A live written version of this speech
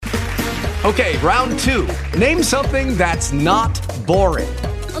Okay, round two. Name something that's not boring.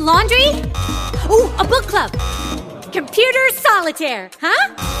 A laundry? Ooh, a book club. Computer solitaire,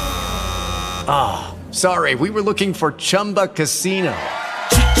 huh? Ah, sorry, we were looking for Chumba Casino.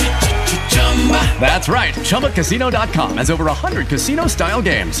 That's right, ChumbaCasino.com has over 100 casino-style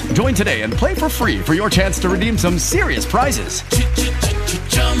games. Join today and play for free for your chance to redeem some serious prizes.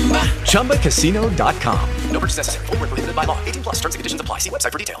 ChumbaCasino.com. No purchase necessary. Void where prohibited by law. 18 plus. Terms and conditions apply. See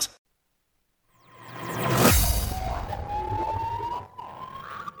website for details.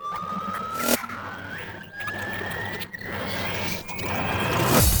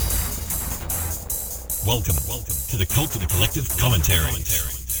 Welcome to the Cult of the Collective Commentary,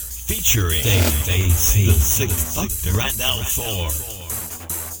 featuring daveac, the Sixth Doctor, and Al Thor.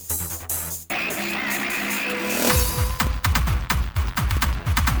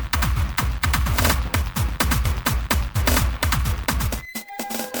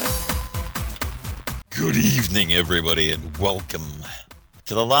 Good evening, everybody, and welcome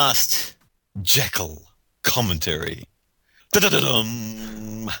to the last Jekyll commentary.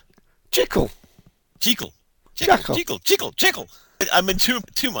 Da-da-da-dum! Jekyll. Jekyll. Jekyll. Jekyll. I'm in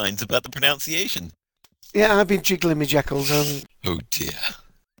two minds about the pronunciation. Yeah, I've been jiggling my Jekylls. Oh dear.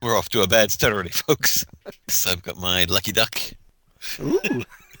 We're off to a bad start already, folks. So I've got my lucky duck. Ooh.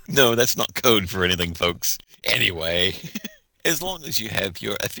 No, that's not code for anything, folks. Anyway, as long as you have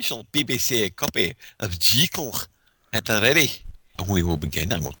your official BBC copy of Jekyll at the ready, we will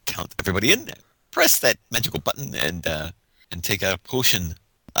begin. I will count everybody in. Press that magical button and take out a potion.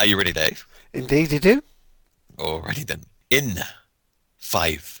 Are you ready, Dave? Indeed, you do. Alrighty then. In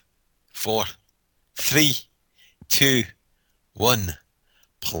 5, 4, 3, 2, 1,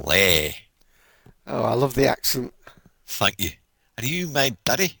 play. Oh, I love the accent. Thank you. Are you my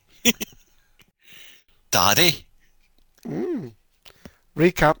daddy? Daddy?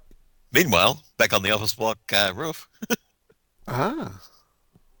 Recap. Meanwhile, back on the office block roof. Ah.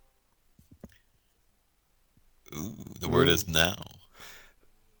 Ooh, the word is now.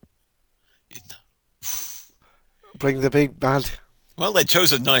 Bring the big bad. Well, they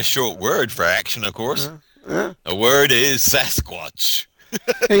chose a nice short word for action, of course. Yeah. The word is Sasquatch.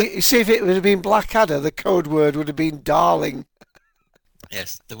 Hey, you see, if it would have been Blackadder, the code word would have been darling.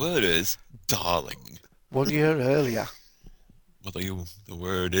 Yes, the word is darling. 1 year earlier. Well, the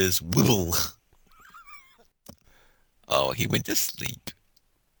word is wibble. Oh, he went to sleep.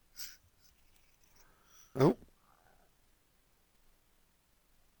 Oh.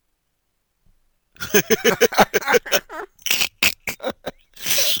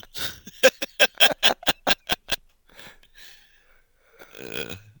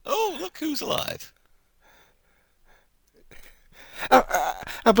 Oh, look who's alive.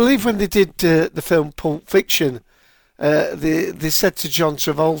 I believe when they did the film Pulp Fiction, they said to John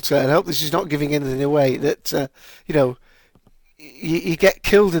Travolta, and I hope this is not giving anything away, that, you get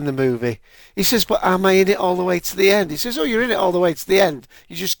killed in the movie. He says, but am I in it all the way to the end? He says, oh, you're in it all the way to the end.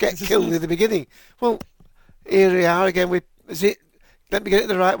 You just get killed in the beginning. Well, here we are again with, let me get it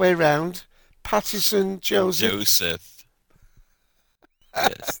the right way round. Pattison Joseph.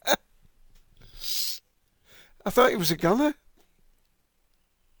 Yes. I thought he was a gunner.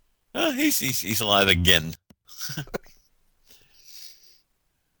 He's alive again.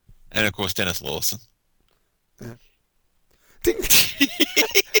 And of course, Dennis Lawson. Yeah.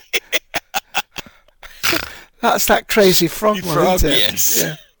 That's that crazy frog one, isn't it? Yes.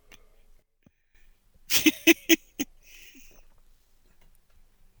 Yeah.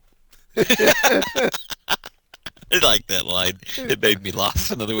 I like that line. It made me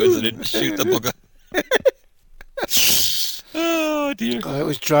laugh. In other words, I didn't shoot the bugger. Oh, dear. Oh, it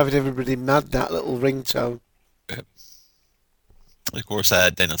was driving everybody mad, that little ringtone. Of course,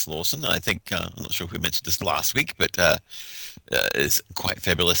 Dennis Lawson, I think, I'm not sure if we mentioned this last week, but is quite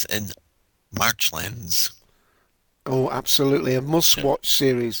fabulous in Marchlands. Oh, absolutely. A must-watch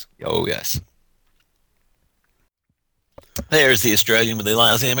series. Oh, yes. There's the Australian with the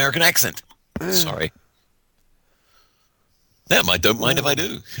lousy American accent. Sorry. I don't mind if I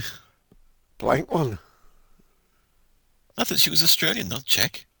do. Blank one. I thought she was Australian, not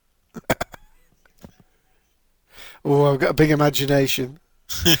Czech. Oh, I've got a big imagination.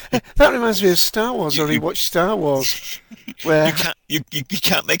 That reminds me of Star Wars. I rewatched Star Wars. Where you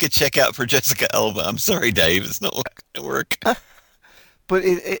can't make a check out for Jessica Alba. I'm sorry, Dave. It's not going to work. But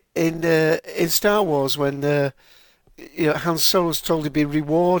in Star Wars, when Han Solo's told to be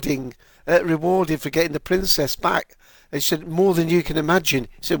rewarded for getting the princess back, and he said, more than you can imagine.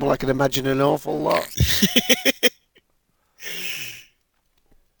 He said, well, I can imagine an awful lot.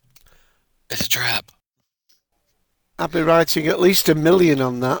 It's a trap. I'd be writing at least 1 million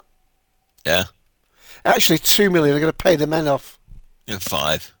on that. Yeah. Actually, 2 million. I'm going to pay the men off.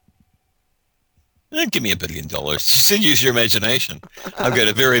 5. Give me $1 billion. You should use your imagination. I've got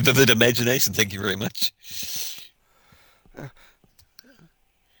a very vivid imagination. Thank you very much.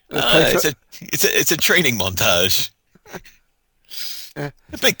 It's a training montage. A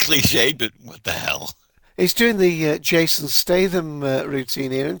bit cliched, but what the hell? He's doing the Jason Statham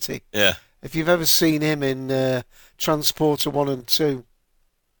routine here, isn't he? Yeah. If you've ever seen him in Transporter 1 and 2.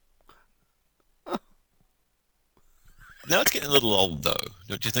 Now it's getting a little old, though,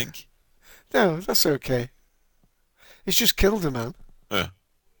 don't you think? No, that's okay. He's just killed a man. Yeah.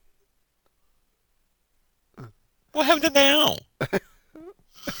 What happened to now? Would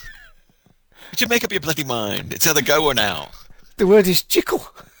you make up your bloody mind? It's either go or now. The word is Jekyll.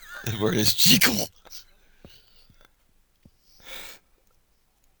 The word is Jekyll.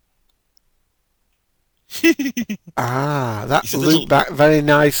 That looped back very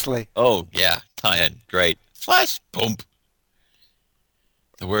nicely. Oh, yeah. Tie-in. Great. Flash. Bump.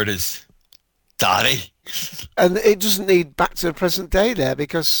 The word is daddy. And it doesn't need back to the present day there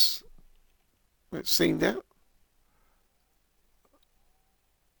because it's seen out.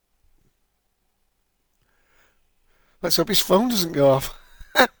 Let's hope his phone doesn't go off.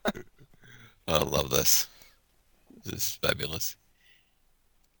 I love this. This is fabulous.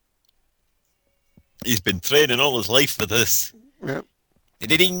 He's been training all his life for this. Yep.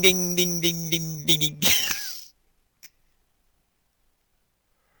 Ding, ding, ding, ding, ding, ding, ding.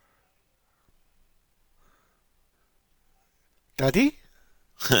 Daddy?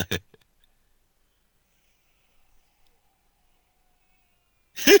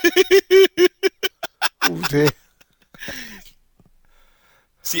 Oh dear.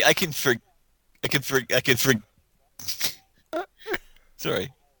 See,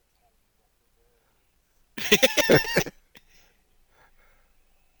 Sorry.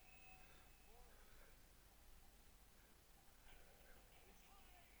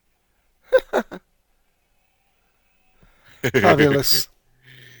 Fabulous.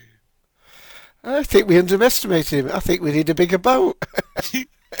 I think we underestimated him. I think we need a bigger boat.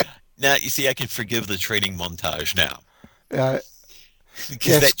 Now, you see, I can forgive the training montage now. Because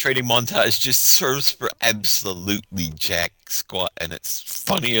Yes. that training montage just serves for absolutely jack squat, and it's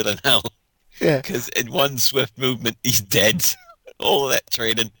funnier than hell. Yeah. Because in one swift movement, he's dead. All of that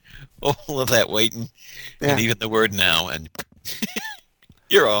training, all of that waiting, Yeah. and even the word now, and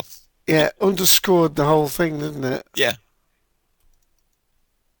you're off. Yeah, underscored the whole thing, didn't it? Yeah.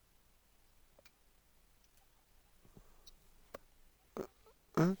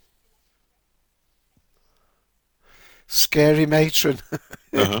 Scary matron.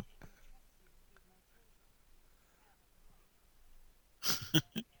 Uh-huh.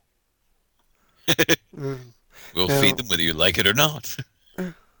 We'll No. feed them whether you like it or not.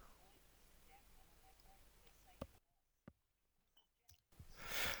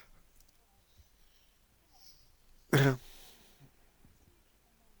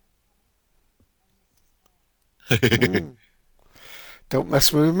 Don't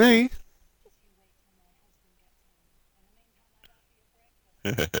mess with me.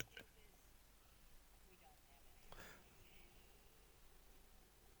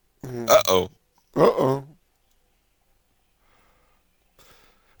 Uh-oh. Uh-oh.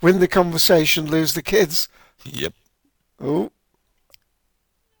 Win the conversation, lose the kids. Yep. Oh.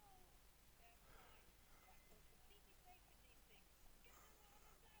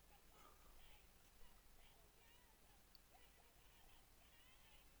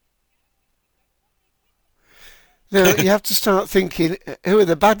 Now, you have to start thinking, who are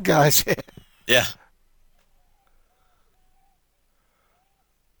the bad guys here? Yeah.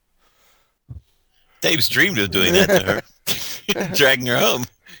 Dave's dreamed of doing that to her. Dragging her home.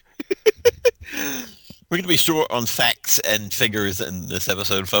 We're going to be short on facts and figures in this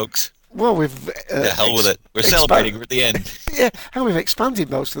episode, folks. Well, we've... The hell with it. We're celebrating. We're at the end. Yeah, and we've expanded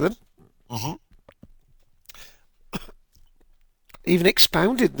most of them. Mm-hmm. Even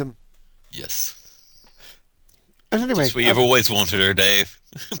expounded them. Yes. And anyway... Just we have always wanted her, Dave.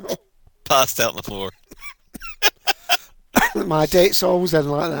 Passed out on the floor. my dates always end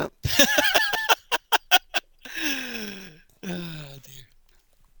like that. Oh, dear.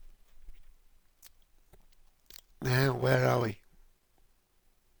 Now, where are we?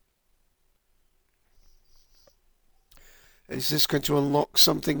 Is this going to unlock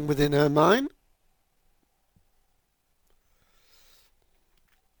something within her mind?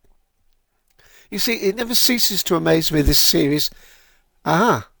 You see, it never ceases to amaze me, this series.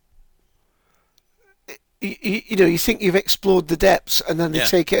 You know, you think you've explored the depths and then they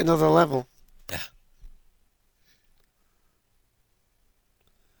take it another level. Yeah.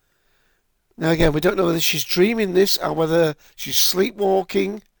 Now again, we don't know whether she's dreaming this or whether she's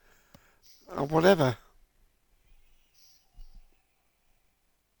sleepwalking or whatever.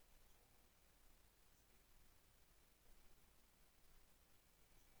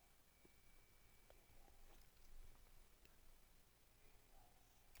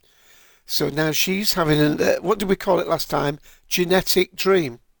 So now she's having what did we call it last time? Genetic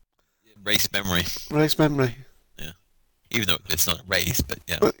dream. Race memory. Race memory. Yeah. Even though it's not a race, but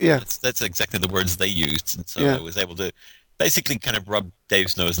yeah. Yeah. That's exactly the words they used. And so Yeah. I was able to basically kind of rub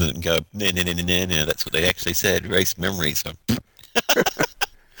Dave's nose in it and go, nah, nah, nah, nah, nah, nah. That's what they actually said, race memory. So.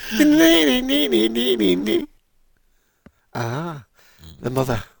 Ah, the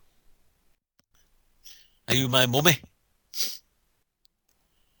mother. Are you my mummy?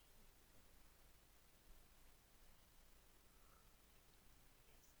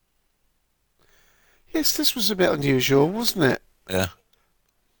 Yes, this was a bit unusual, wasn't it? Yeah.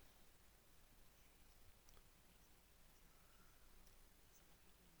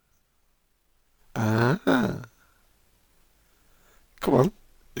 Ah. Come on.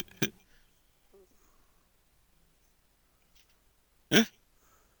 Huh?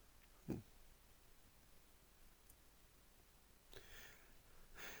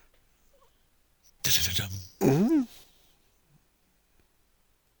 Mm.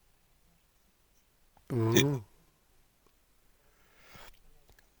 Ooh.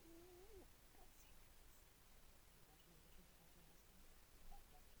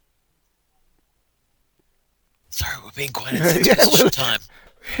 Sorry, we're being quiet. It's exposition time.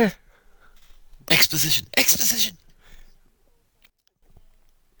 Yeah. Exposition. Exposition.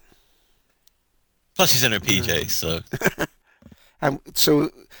 Plus, she's in her PJs, so.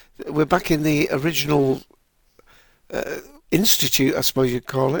 So we're back in the original institute, I suppose you'd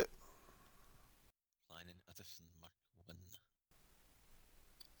call it.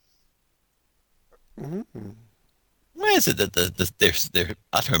 Mm. Why is it that their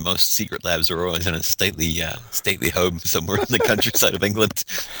uttermost secret labs are always in a stately home somewhere in the countryside of England?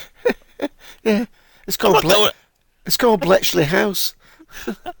 Yeah, it's called it's called Bletchley House.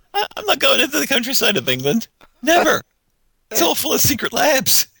 I'm not going into the countryside of England. Never. It's all full of secret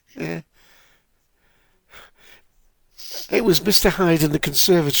labs. Yeah. It was Mr. Hyde in the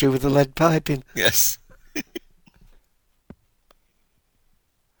conservatory with the lead piping. Yes.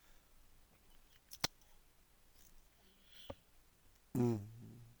 Mm.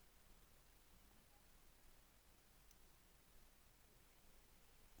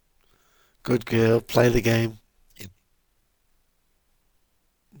 Good girl, play the game. Yep.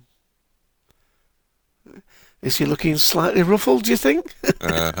 Is he looking slightly ruffled, do you think?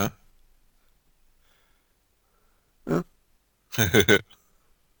 Uh-huh. Huh?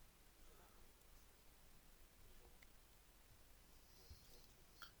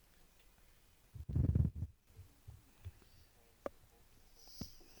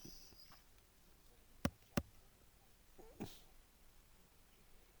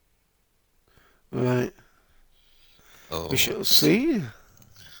 Right. Oh. We shall see.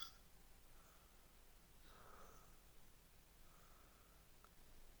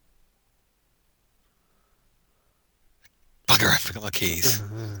 Bugger, I forgot my keys.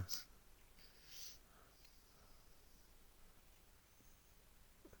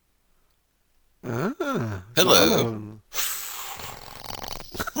 Ah. Hello.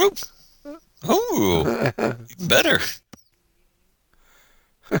 Oh, even better.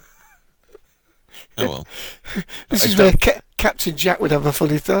 Oh well. This is where Captain Jack would have a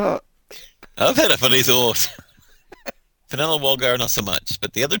funny thought. I've had a funny thought. Vanilla Walgar, not so much,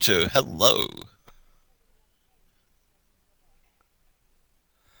 but the other two, hello.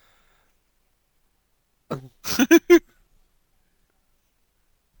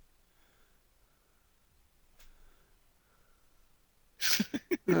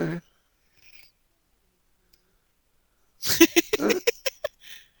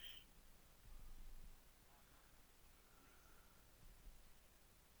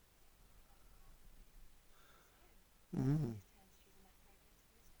 Mm.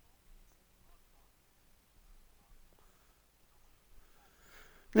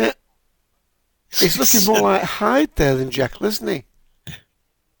 Yeah. He's looking more like Hyde there than Jekyll, isn't he?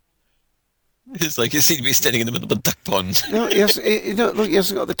 It's like you seem to be standing in the middle of a duck pond. No, he has, look, he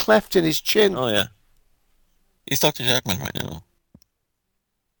hasn't got the cleft in his chin. Oh yeah. He's Dr. Jackman right now.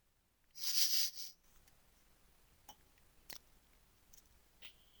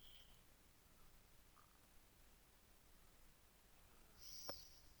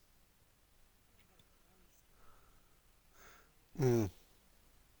 Mm.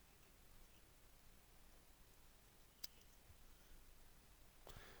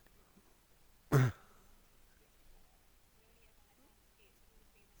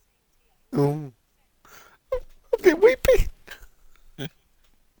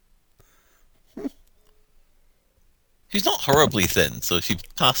 not horribly thin, so she's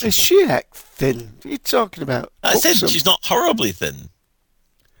passable. Is she act thin? What are you talking about? I said Buxom. she's not horribly thin.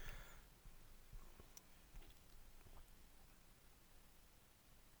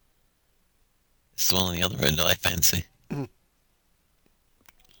 It's the one on the other end that I fancy.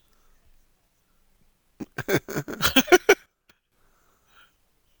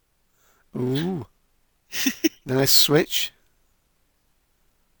 Ooh. Nice switch.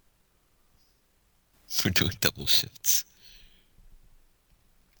 We're doing double shifts.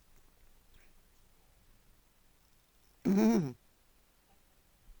 Mm.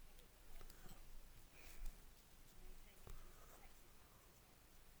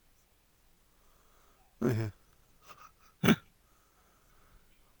 Yeah.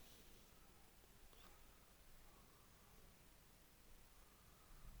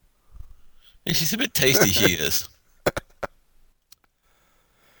 Yeah, she's a bit tasty, she is.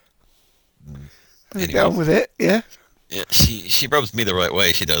 Get on with it, yeah. Yeah, she rubs me the right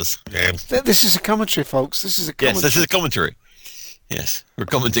way, she does. Yeah. This is a commentary, folks. This is a commentary. Yes, this is a commentary. Yes, we're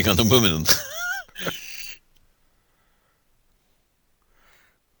commenting on the women.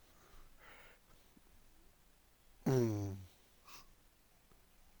 Mm.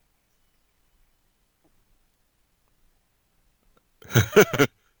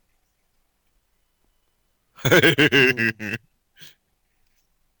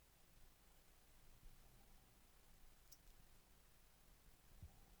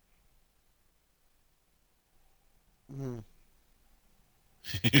 Mm.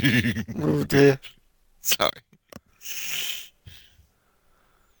 Oh dear. Sorry.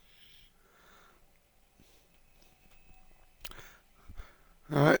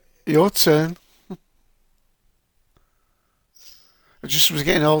 All right, your turn. I just was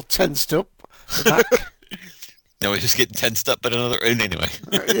getting all tensed up. The back. No, we're just getting tensed up at another end anyway.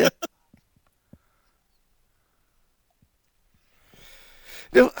 Yeah.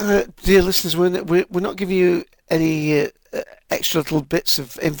 No, dear listeners, we're not giving you any extra little bits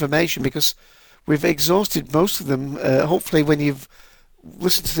of information because we've exhausted most of them. Hopefully, when you've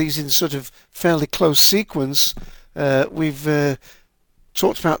listened to these in sort of fairly close sequence, we've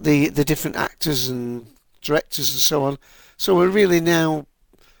talked about the different actors and directors and so on. So we're really now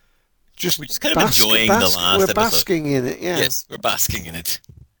just we're just kind of enjoying the last we're episode. basking in it, yeah. Yes, we're basking in it.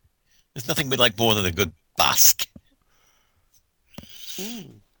 There's nothing we like more than a good bask.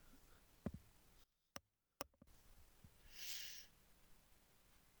 Mm.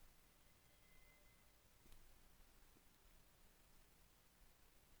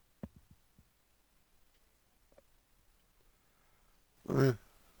 Mm.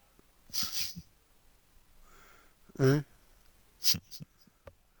 Mm.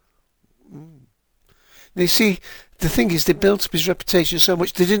 Mm. You see, the thing is, they built up his reputation so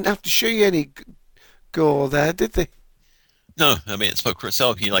much they didn't have to show you any gore there, did they? No, I mean, it spoke for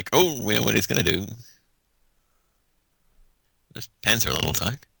itself. You're like, oh, we know what he's going to do. His pants are a little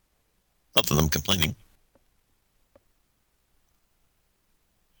tight. Not that I'm complaining.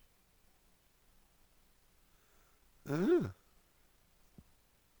 Ah.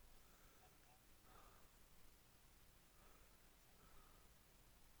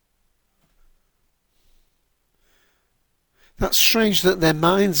 That's strange that their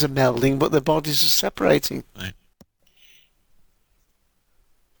minds are melding, but their bodies are separating. Right.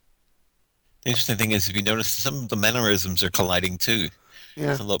 The interesting thing is, if you notice, some of the mannerisms are colliding too. Yeah.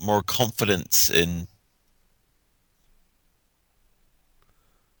 There's a lot more confidence in.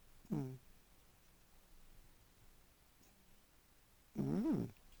 Mm. Mm.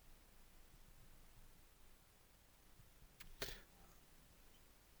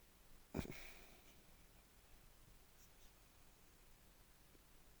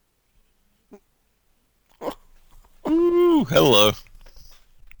 Ooh, hello.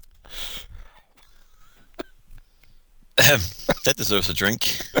 That deserves a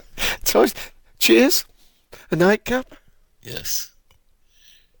drink. Cheers. A nightcap. Yes.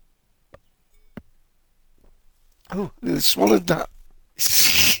 Oh, they swallowed that.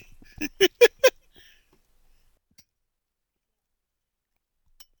 She's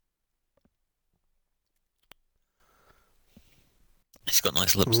got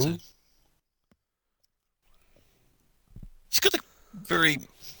nice lips Ooh. too. She's got a very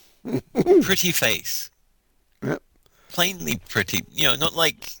pretty face. Yep. Plainly pretty. You know, not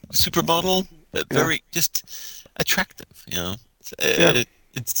like supermodel, but very just attractive. You know,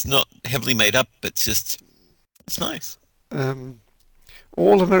 it's not heavily made up. It's just it's nice.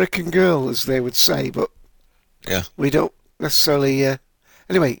 All American girl, as they would say, but Yeah. we don't necessarily.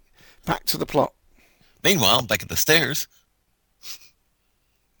 Anyway, back to the plot. Meanwhile, back at the stairs.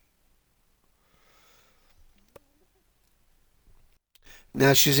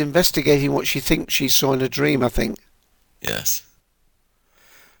 Now she's investigating what she thinks she saw in a dream, I think. Yes.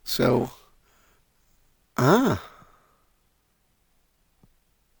 So, Isn't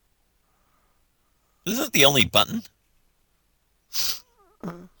it the only button?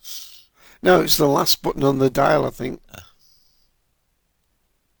 no, it's the last button on the dial, I think.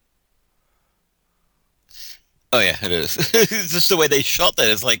 Oh yeah, it is. It's just the way they shot that.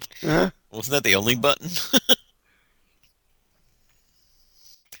 It's like, wasn't that the only button?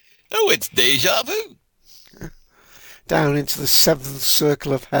 Oh, it's deja vu. Down into the seventh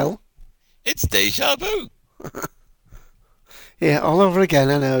circle of hell. It's deja vu. Yeah, all over again,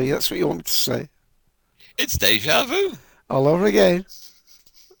 I know. That's what you wanted to say. It's deja vu. All over again.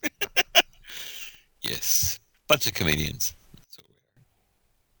 Yes. Bunch of comedians.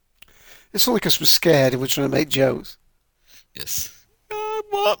 It's only because we're scared and we're trying to make jokes. Yes. I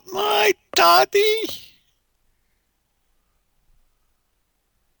want my toddy.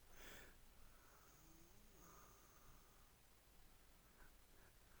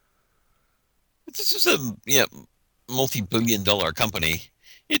 This is a multi-billion-dollar company.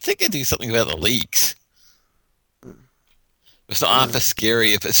 You'd think they'd do something about the leaks. It's not half as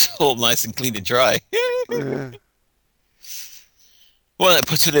scary if it's all nice and clean and dry. Yeah. Well, it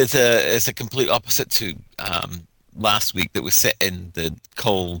puts it as a complete opposite to last week that was set in the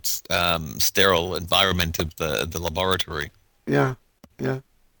cold, sterile environment of the laboratory. Yeah, yeah.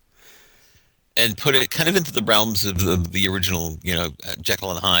 And put it kind of into the realms of the original,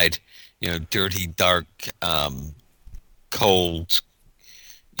 Jekyll and Hyde, dirty, dark, cold,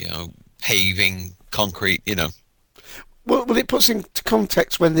 paving, concrete, Well, it puts into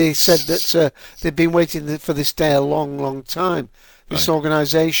context when they said that they've been waiting for this day a long, long time. This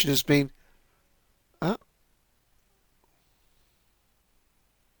organisation has been...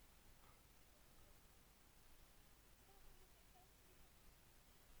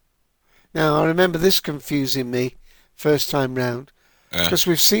 Now, I remember this confusing me first time round, because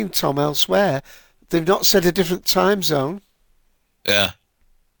we've seen Tom elsewhere. They've not said a different time zone. Yeah.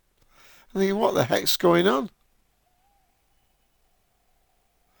 I'm thinking, what the heck's going on?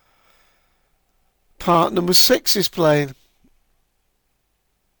 Part number 6 is playing.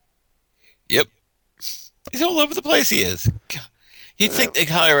 Yep. He's all over the place, he is. You'd think they'd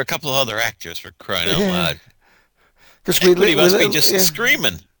hire a couple of other actors for crying out loud. Because he must be just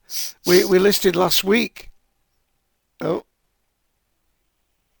screaming. We listed last week. Oh.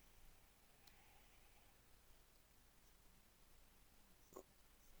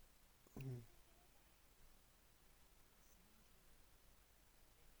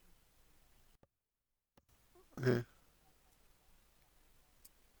 Yeah.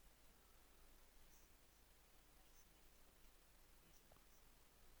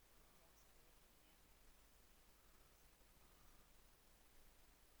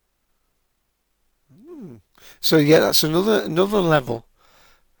 So yeah, that's another level.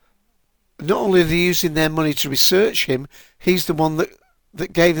 Not only are they using their money to research him, he's the one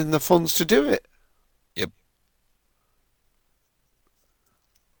that gave them the funds to do it. Yep.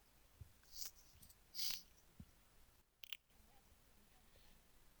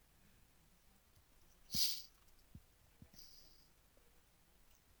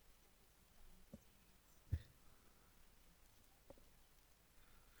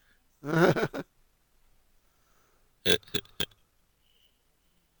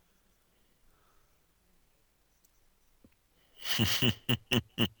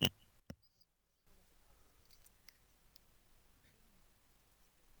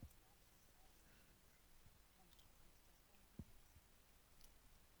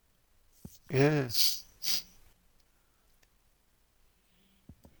 Yeah.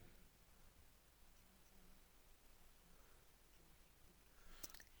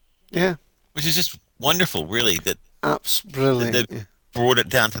 Yeah. Which is just wonderful, really, that That's brilliant. they brought it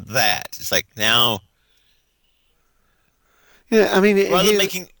down to that. It's like now, Yeah, I mean, rather than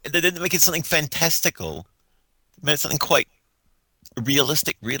they didn't make it something fantastical. They made it something quite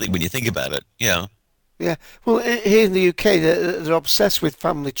realistic, really, when you think about it. Yeah, well, here in the UK, they're obsessed with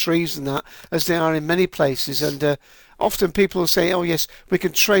family trees and that, as they are in many places. And often people will say, "Oh, yes, we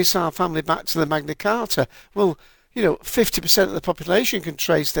can trace our family back to the Magna Carta." Well, 50% of the population can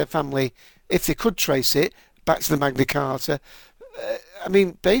trace their family, if they could trace it, back to the Magna Carta. I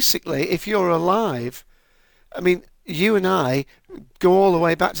mean, basically, if you're alive, I mean, you and I go all the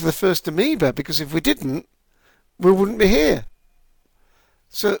way back to the first amoeba, because if we didn't, we wouldn't be here.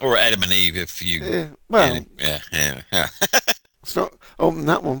 So, Or Adam and Eve, if you... well, yeah. let's not open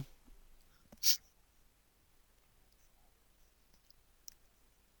that one.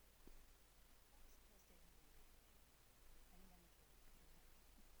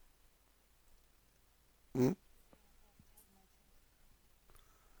 Mm.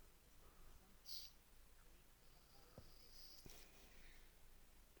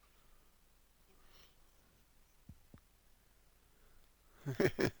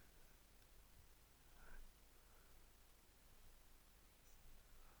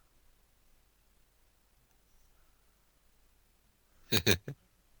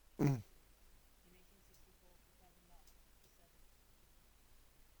 Mm.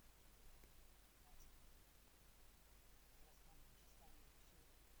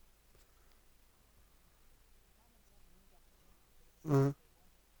 Mm.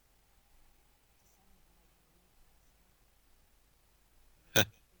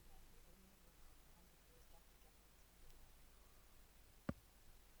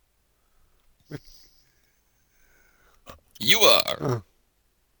 You are. Oh.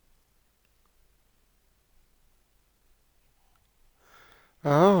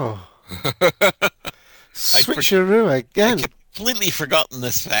 Oh. I'd, for- Switcheroo I'd again. completely forgotten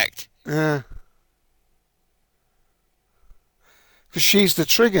this fact. Yeah. Because she's the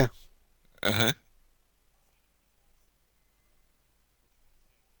trigger. Uh-huh.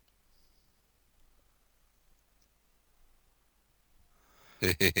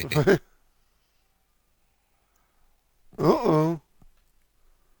 Uh-oh.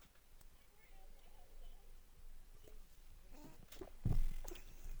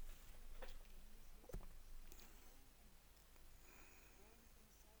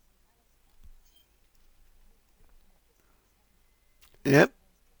 Yep.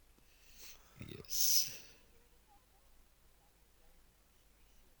 Yes.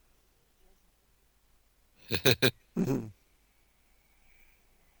 Mhm.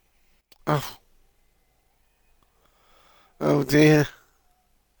 Oh. Oh dear.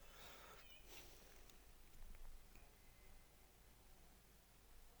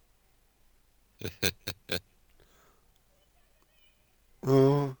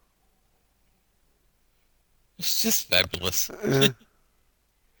 Oh. It's just fabulous. Uh,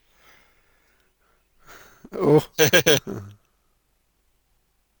 oh.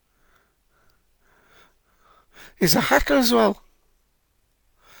 He's a hacker as well.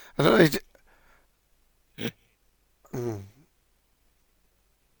 I don't know. Mm.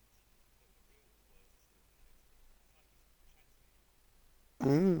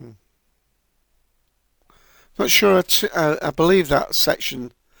 Mm. Not sure. I believe that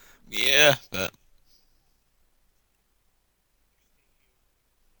section. Yeah, but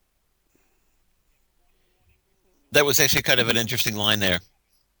that was actually kind of an interesting line there,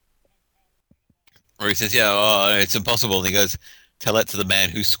 where he says, "Yeah, oh, it's impossible." And he goes, "Tell that to the man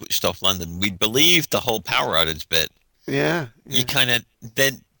who switched off London." We believe the whole power outage bit. Yeah. You Yeah. kind of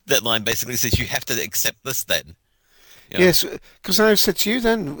then that line basically says you have to accept this then. You know, Yes. Because I said to you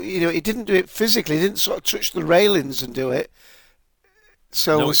then, he didn't do it physically. He didn't sort of touch the railings and do it.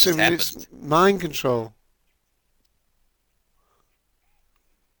 So no, we're it just assuming it's happened. mind control.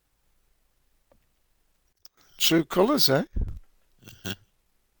 True colours, eh?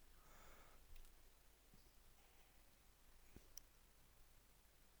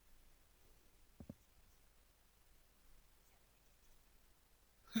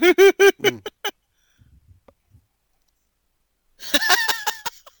 Mm.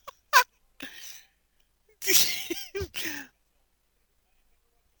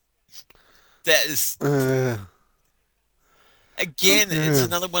 That is Uh, again, it's yeah.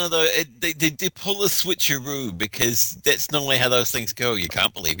 another one of those. They pull a switcheroo because that's normally how those things go. You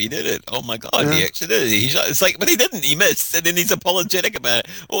can't believe he did it. Oh my god, he Yeah. actually did it. He shot, it's like, but he didn't. He missed, and then he's apologetic about it.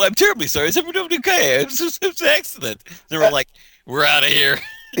 Oh, I'm terribly sorry. Is everyone doing okay? It was an accident. They're all Uh, like, "We're out of here."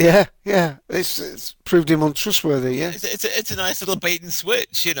 yeah. Yeah. It's proved him untrustworthy. Yeah, Yeah. it's a nice little bait and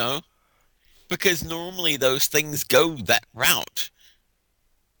switch, because normally those things go that route.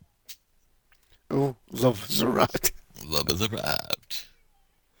 Oh, love has arrived. Love has arrived.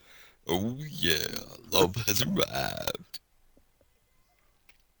 Oh yeah, love has arrived.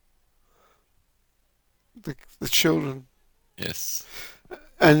 The children. Yes.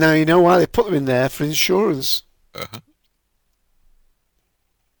 And now you know why they put them in there for insurance. Uh-huh.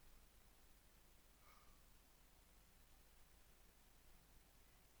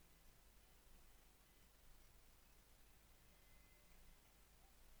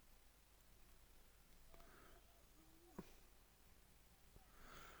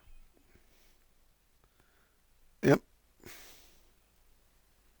 Yep.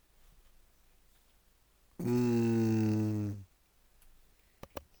 Mm.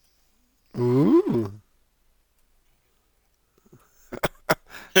 Ooh.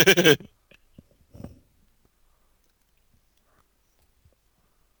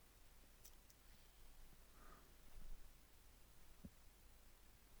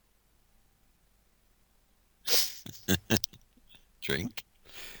 Drink.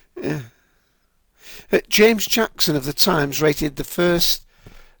 James Jackson of The Times rated the first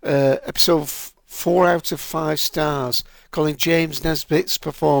episode 4 out of 5 stars, calling James Nesbitt's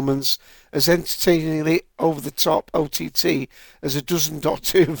performance as entertainingly over-the-top OTT as a dozen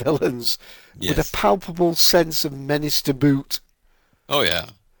Doctor Who villains, with a palpable sense of menace to boot. Oh, yeah.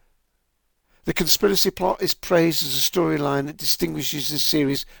 The conspiracy plot is praised as a storyline that distinguishes this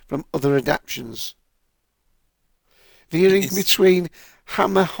series from other adaptations, veering between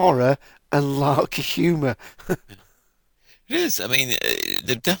hammer horror and larky humour. It is. I mean,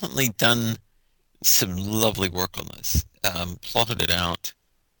 they've definitely done some lovely work on this. Plotted it out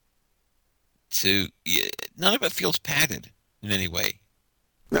none of it feels padded in any way.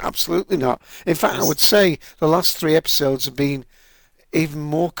 No, absolutely not. In fact, I would say the last 3 episodes have been even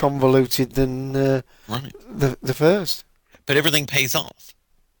more convoluted than Right. the first. But everything pays off.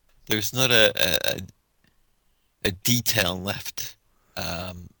 There's not a detail left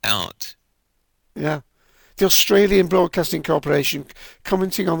out. Yeah. The Australian Broadcasting Corporation,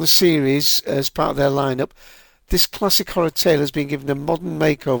 commenting on the series as part of their lineup, this classic horror tale has been given a modern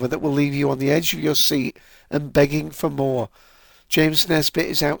makeover that will leave you on the edge of your seat and begging for more. James Nesbitt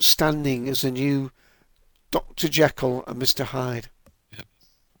is outstanding as a new Dr. Jekyll and Mr. Hyde. Yep.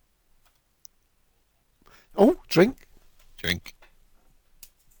 Oh, drink. Drink.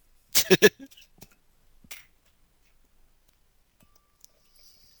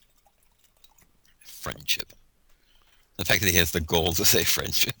 Friendship. The fact that he has the goal to say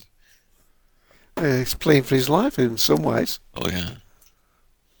friendship. He's playing for his life in some ways. Oh, yeah.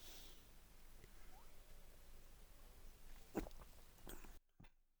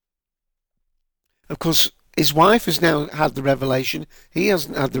 Of course, his wife has now had the revelation. He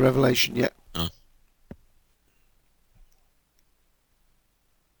hasn't had the revelation yet. Oh.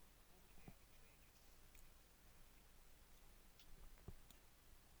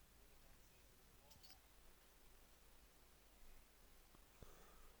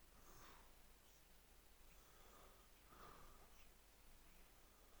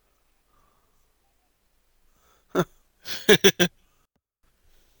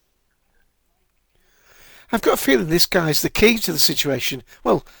 I've got a feeling this guy's the key to the situation.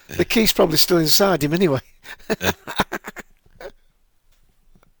 Well, the key's probably still inside him anyway.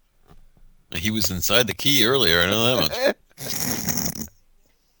 He was inside the key earlier, I know that much.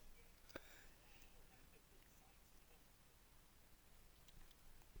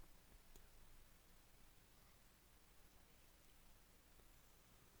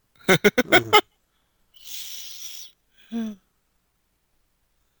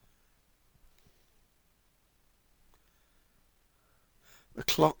 The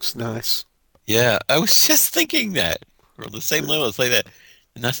clock's nice. Yeah, I was just thinking that. We're on the same level. It's like that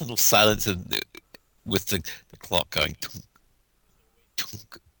nice little silence with the clock going tunk,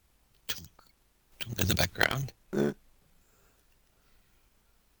 tunk, tunk, tunk in the background.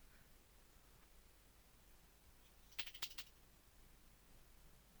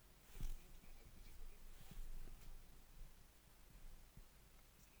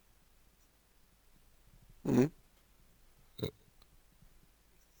 Mm-hmm.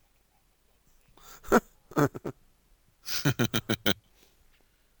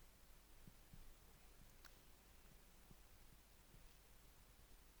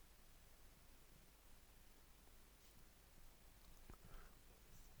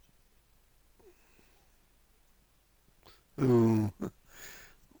 Ooh.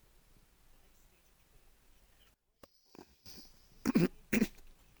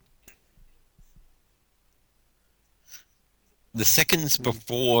 The seconds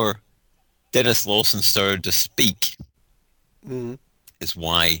before Dennis Lawson started to speak is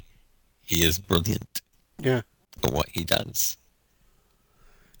why he is brilliant Yeah. at what he does.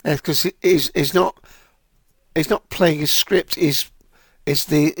 Because he's not playing a script. He is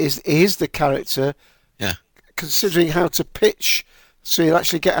the character. Yeah. Considering how to pitch, so he'll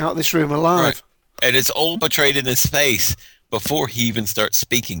actually get out of this room alive. Right. And it's all portrayed in his face before he even starts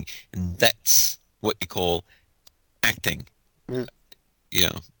speaking. And that's what you call acting. Yeah. You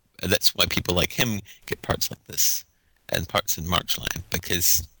know, and that's why people like him get parts like this and parts in Marchland,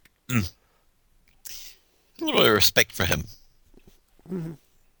 because a little bit of respect for him. Mm-hmm.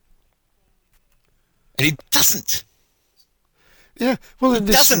 And he doesn't. Yeah, well, in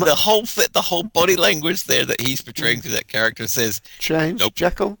this Doesn't the whole body language there that he's portraying through that character says change, nope.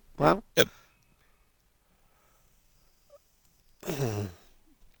 Jekyll. Wow. Yep.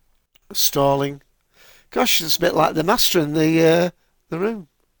 Stalling. Gosh, it's a bit like the master in the room.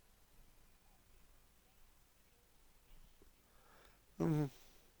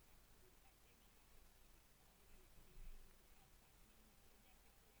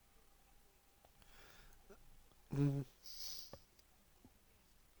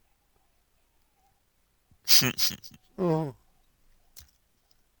 Oh.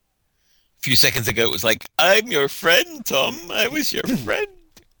 A few seconds ago, it was like, I'm your friend, Tom. I was your friend.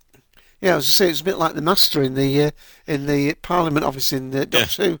 Yeah, I was to say it's a bit like the Master in the Parliament office in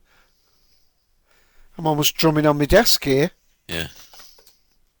Doctor Who. I'm almost drumming on my desk here. Yeah.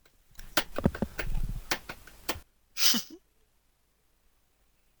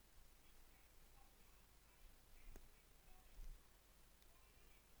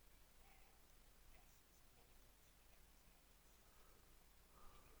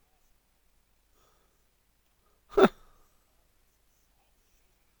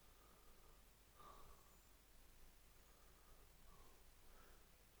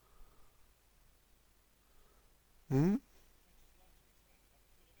 Hmm?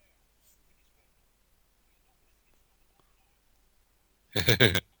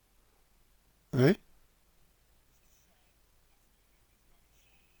 Eh?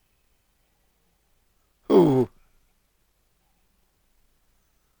 Ooh.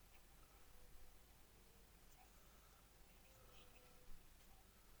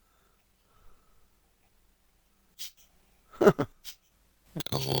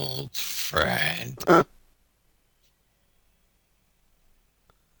 Old friend.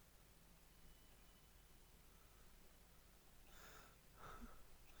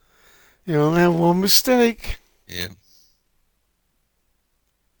 You only have one mistake. Yeah.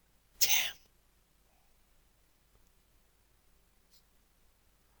 Damn.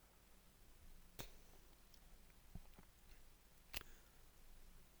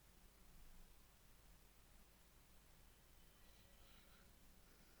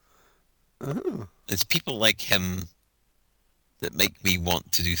 Oh. It's people like him that make me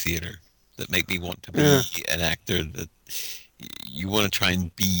want to do theater, that make me want to be Yeah. an actor, that you want to try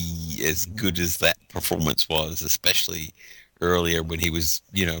and be as good as that performance was, especially earlier when he was,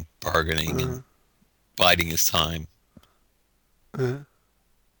 bargaining and biding his time.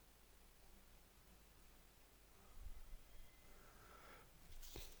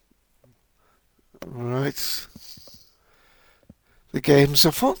 Right. The game's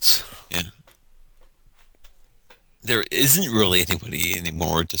afoot. Yeah. There isn't really anybody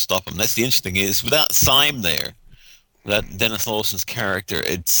anymore to stop him. That's the interesting thing is without Syme there, without Dennis Lawson's character,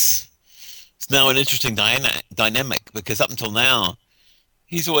 it's now an interesting dynamic because up until now,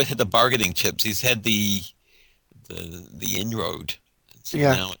 he's always had the bargaining chips. He's had the inroad. So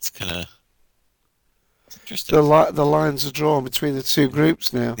Yeah. now it's kind of interesting. The lines are drawn between the two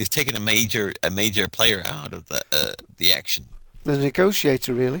groups now. He's taken a major player out of the action. The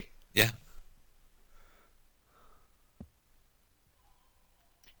negotiator, really. Yeah.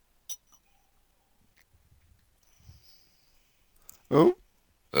 Oh,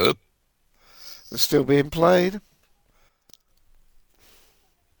 Oh. they're still being played.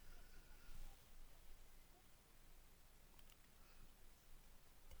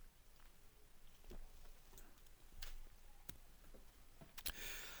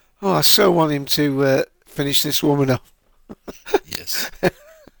 Oh, I so want him to finish this woman off. Yes.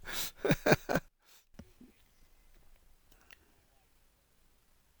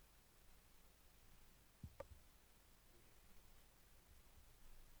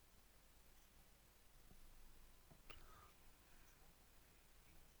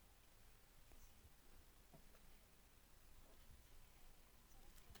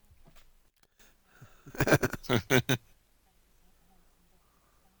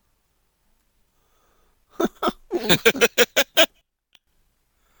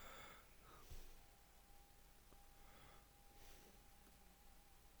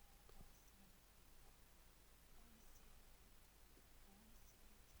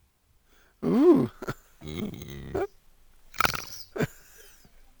 Ooh. Ooh.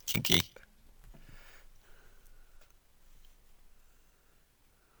 Kinky.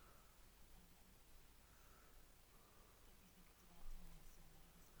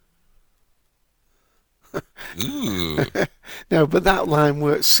 Ooh. No, but that line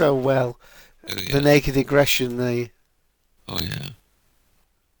works so well. Oh, yeah. The naked aggression, Oh, yeah.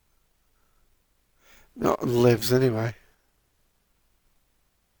 not lives anyway.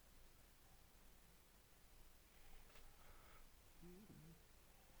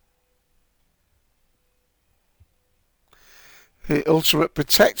 The ultimate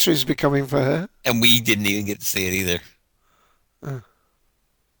protector is becoming for her. And we didn't even get to see it either.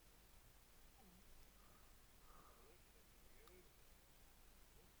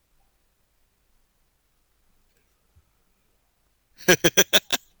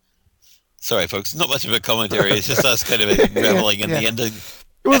 Sorry, folks. Not much of a commentary. It's just us kind of reveling in the ending.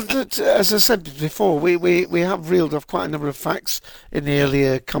 Well, as I said before, we have reeled off quite a number of facts in the Yeah.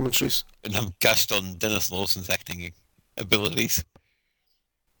 earlier commentaries. And I'm gushed on Dennis Lawson's acting abilities.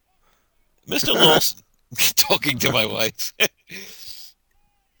 Mr. Lawson, talking to my wife.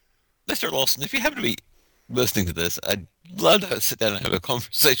 Mr. Lawson, if you happen to be listening to this, I'd love to sit down and have a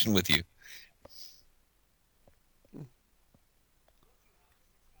conversation with you.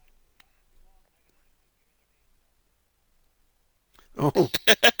 Oh,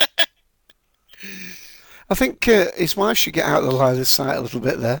 I think his wife should get out of the line of sight a little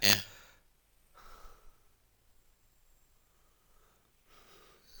bit there. Yeah.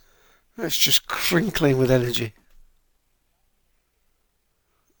 It's just crinkling with energy.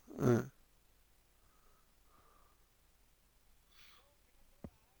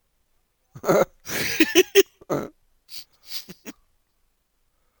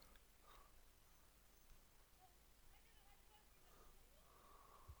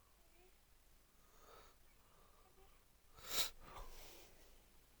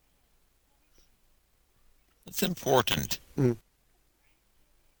 It's important. Mm.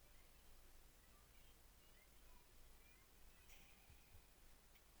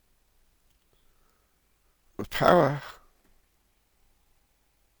 With power.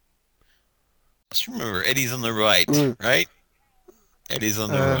 Just remember, Eddie's on the right, Mm. right? Eddie's on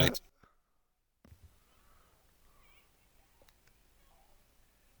the right.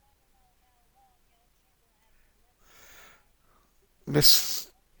 Miss.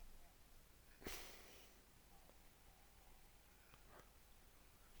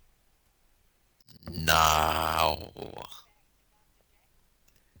 No.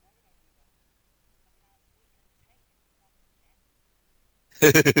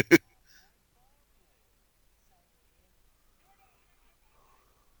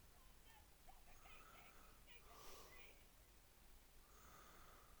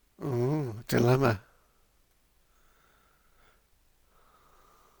 Oh, dilemma.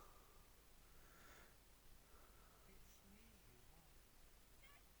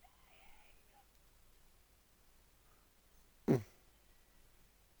 Mm.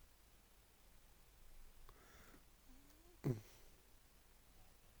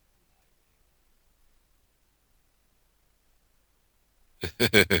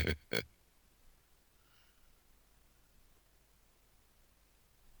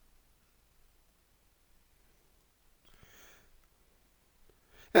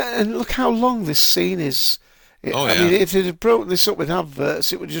 And look how long this scene is. Oh, I mean, yeah. if they'd have broken this up with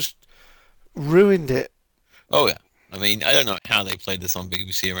adverts, it would just ruined it. Oh, yeah. I mean, I don't know how they played this on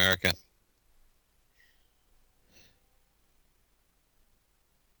BBC America.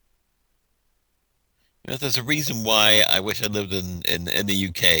 You know, there's a reason why I wish I lived in the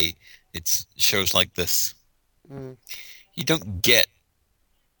UK. It's shows like this. Mm. You don't get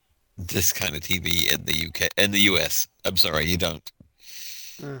this kind of TV in the UK, in the US. I'm sorry, you don't.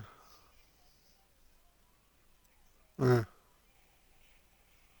 Uh, uh.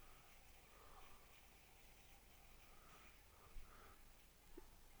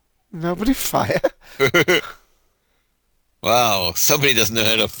 Nobody fire. Wow, somebody doesn't know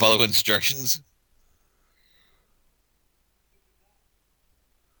how to follow instructions.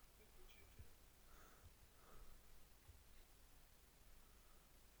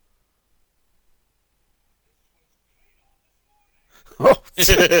 Oh,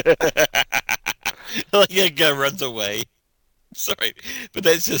 Like a guy runs away. Sorry, but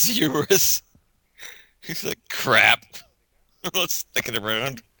that's just humorous. He's like, crap. Let's stick it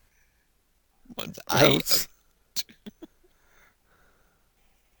around. One's eye. gross.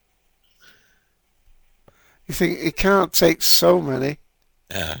 You think it can't take so many?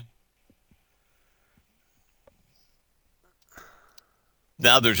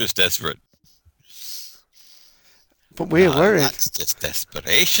 Now they're just desperate. But we're Now worried. that's just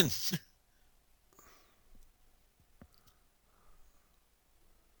desperation.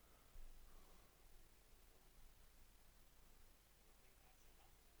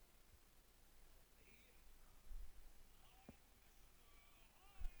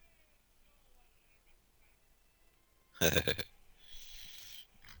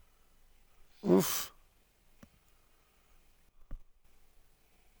 Oof.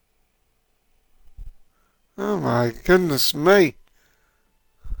 Oh my goodness me.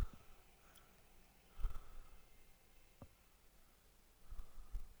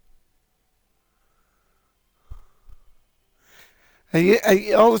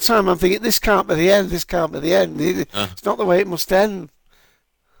 All the time I'm thinking, this can't be the end, this can't be the end. It's not the way it must end.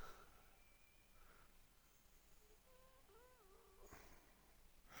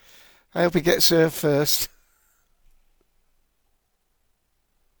 I hope he gets her first.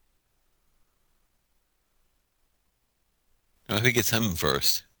 Oh, who gets him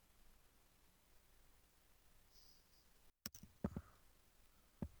first?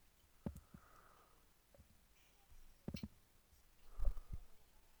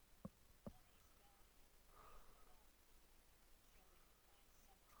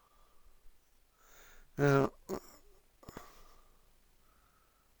 Uh,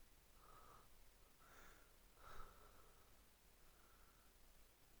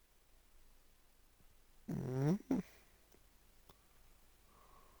 mm.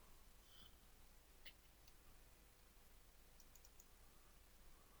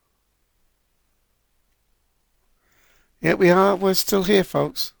 Yeah, we are. We're still here,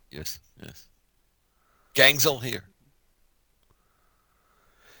 folks. Yes, yes. Gang's all here.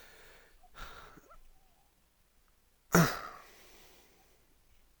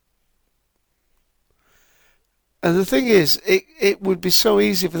 And the thing is, it would be so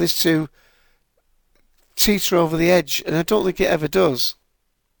easy for this to teeter over the edge, and I don't think it ever does.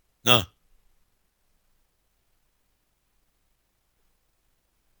 No.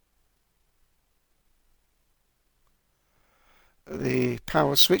 The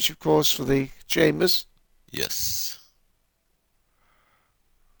power switch, of course, for the chambers. Yes.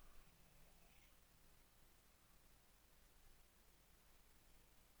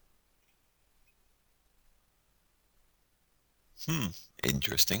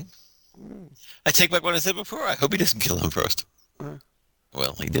 Interesting. I take back what I said before. I hope he doesn't kill him first. Uh,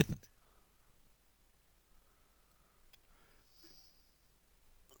 Well, he didn't.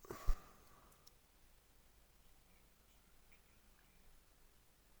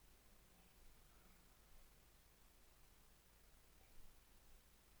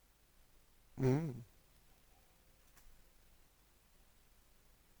 mm.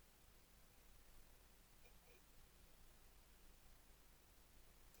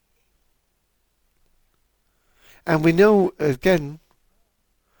 And we know, again,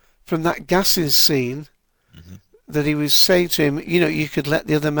 from that gassing scene, Mm-hmm. that he was saying to him, you know, you could let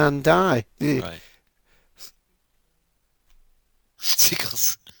the other man die. Right.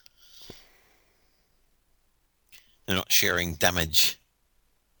 Sickles. They're not sharing damage.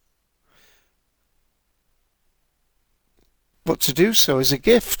 But to do so is a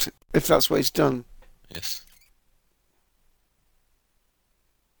gift, if that's what he's done. Yes.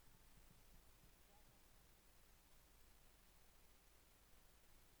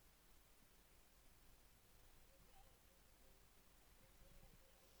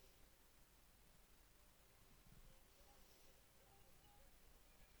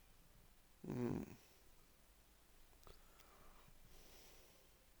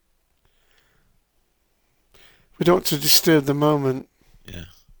 We don't want to disturb the moment. Yeah.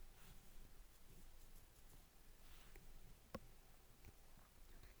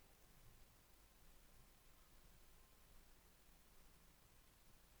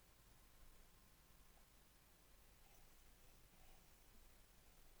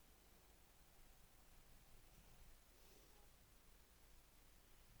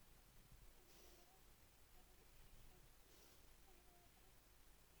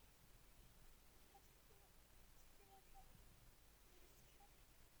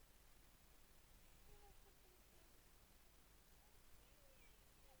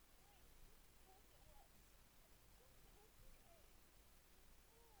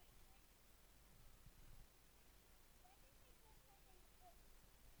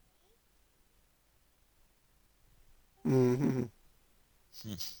 Mm-hmm.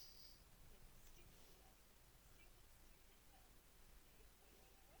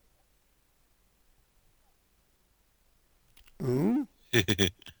 Mm.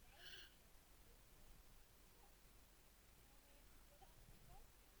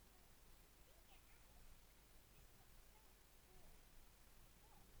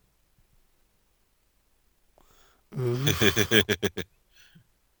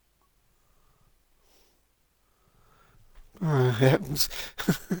 Heavens.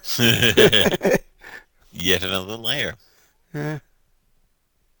 Yet another layer. Yeah.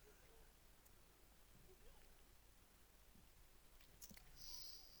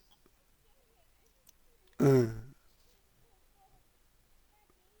 Mm.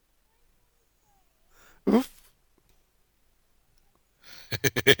 Oof.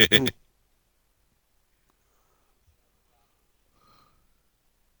 Mm.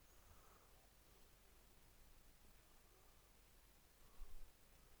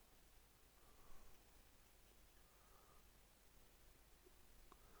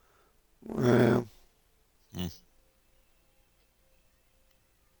 Well, Hmm.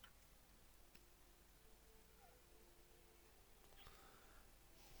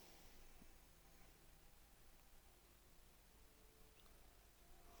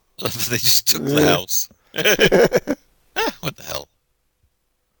 They just took the house. What the hell?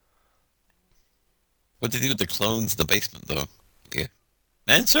 What did they do with the clones in the basement, though? Yeah.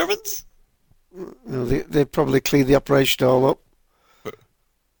 Manservants? No, they probably cleaned the operation all up.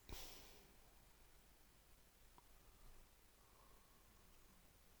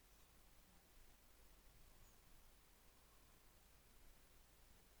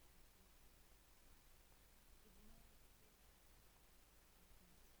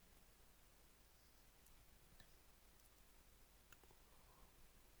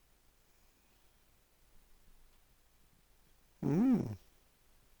 Mm.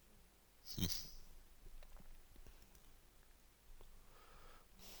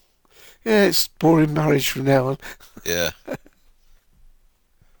 Yeah, it's boring marriage from now on. Yeah.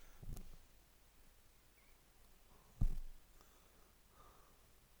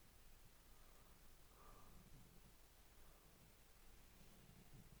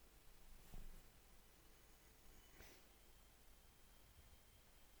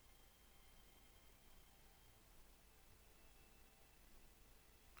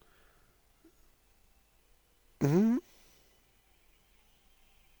 Mm.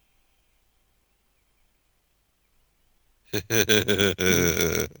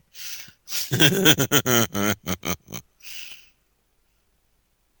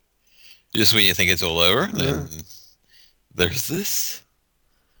 Just when you think it's all over, then there's this.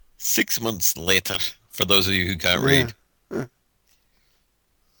 6 months later, for those of you who can't read.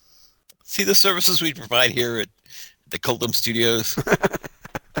 See the services we provide here at the Cultum Studios?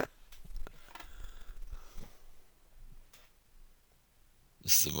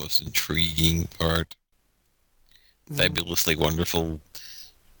 This is the most intriguing part. Fabulously wonderful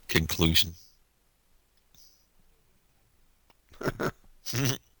conclusion.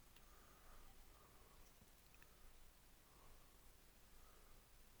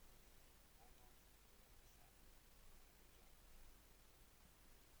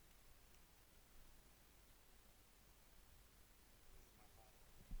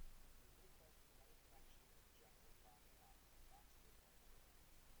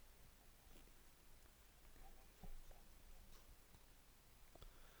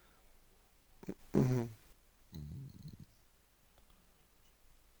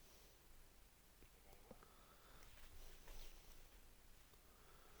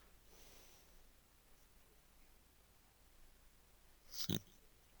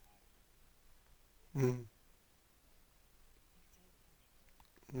 Mm.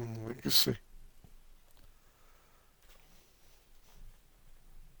 Mm. I can see.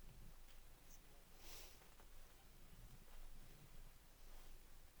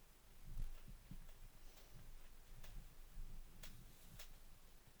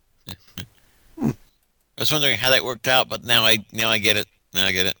 I was wondering how that worked out, but now I get it. Now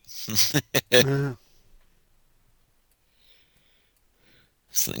I get it. Yeah.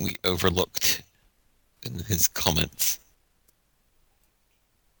 Something we overlooked in his comments.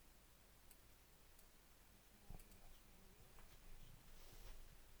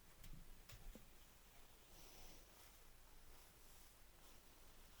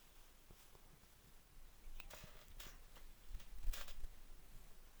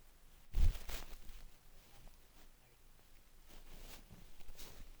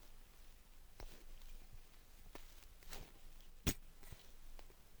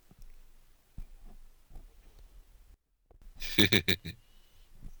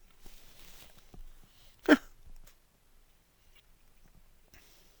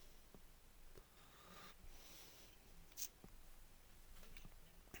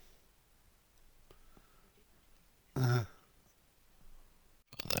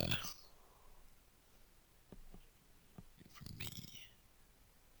 Father, for me.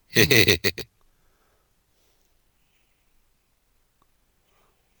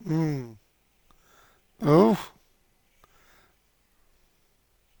 Mm. Oh.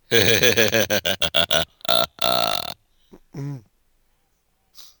 Mm.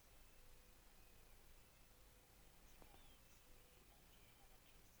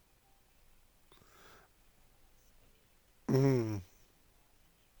 Mm.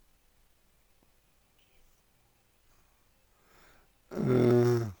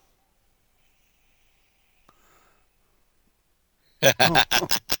 Uh. Oh.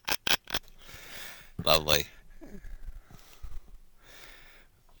 Lovely.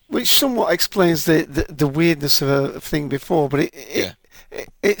 Which somewhat explains the weirdness of a thing before, but Yeah.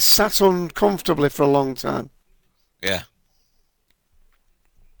 it sat uncomfortably for a long time. Yeah.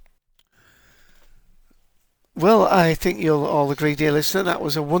 Well, I think you'll all agree, dear listener, that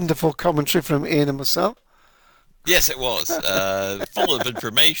was a wonderful commentary from Ian and myself. Yes, it was. Full of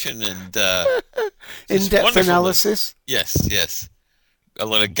information and In-depth analysis. Yes. A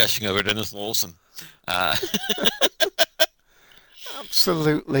lot of gushing over Dennis Lawson.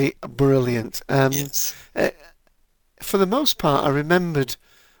 Absolutely brilliant. Yes. For the most part, I remembered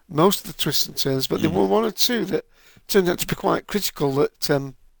most of the twists and turns, but there were one or two that turned out to be quite critical.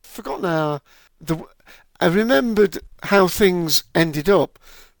 That forgotten how I remembered how things ended up,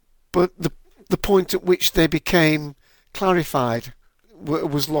 but the point at which they became clarified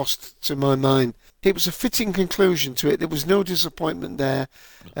was lost to my mind. It was a fitting conclusion to it. There was no disappointment there.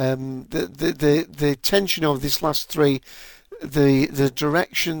 The tension of this last three, the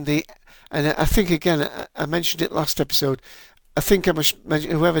direction, and I think again I mentioned it last episode. I think I must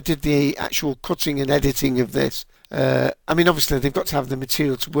mention whoever did the actual cutting and editing of this. I mean, obviously they've got to have the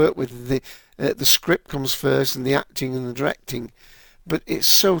material to work with. The script comes first, and the acting and the directing. But it's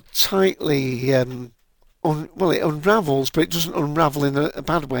so tightly, it unravels, but it doesn't unravel in a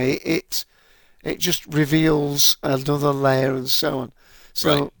bad way. It just reveals another layer and so on.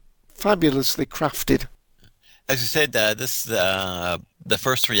 So Right. fabulously crafted. As you said, the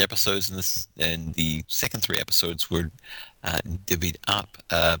first three episodes and the second three episodes were divvied up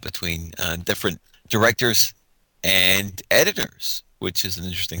between different directors and editors, which is an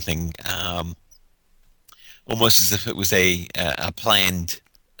interesting thing. Almost as if it was a planned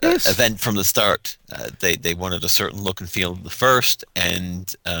Yes. event from the start. They wanted a certain look and feel of the first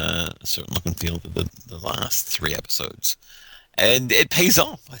and a certain look and feel of the last three episodes. And it pays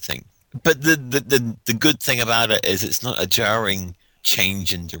off, I think. But the good thing about it is it's not a jarring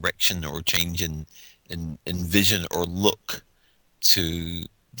change in direction or change in vision or look to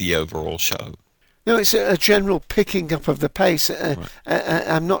the overall show. No, it's a general picking up of the pace.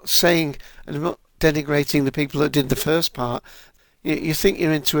 I'm not saying, and I'm not denigrating the people that did the first part. You think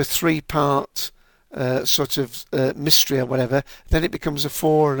you're into a three-part sort of mystery or whatever, then it becomes a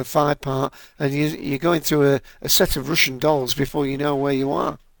 4 and a 5-part, and you're going through a set of Russian dolls before you know where you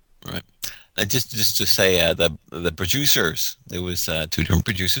are. Right. And just to say, the producers, there was two different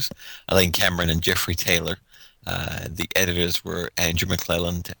producers, Elaine Cameron and Jeffrey Taylor. The editors were Andrew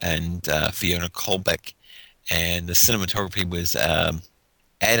McClelland and Fiona Colbeck, and the cinematography was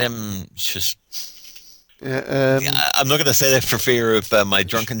Adam I'm not going to say that for fear of my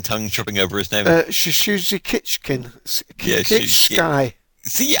drunken tongue tripping over his name. Shuzi Kitchkin. Sky.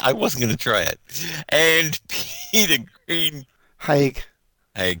 See, I wasn't going to try it. And Peter Green. Haig.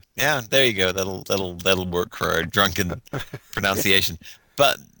 Yeah, there you go. That'll work for our drunken pronunciation.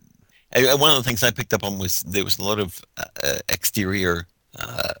 But one of the things I picked up on was there was a lot of exterior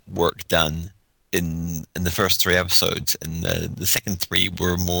work done in the first three episodes, and the second three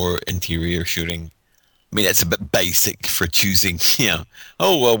were more interior shooting. I mean, that's a bit basic for choosing,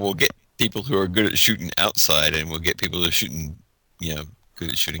 we'll get people who are good at shooting outside and we'll get people who are shooting, good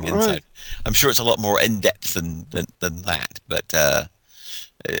at shooting inside. Right. I'm sure it's a lot more in-depth than that, but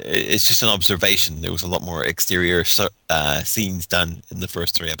it's just an observation. There was a lot more exterior scenes done in the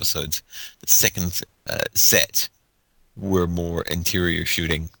first three episodes. The second set were more interior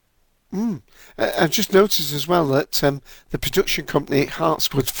shooting. I've just noticed as well that the production company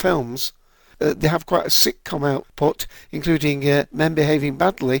Hartswood Films, they have quite a sitcom output, including Men Behaving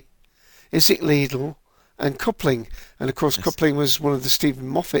Badly, Is It Legal, and Coupling. And of course, Yes. Coupling was one of the Stephen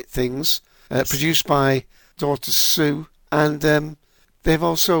Moffat things, produced by daughter Sue, and they've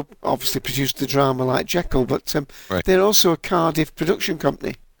also obviously produced the drama like Jekyll, but Right. they're also a Cardiff production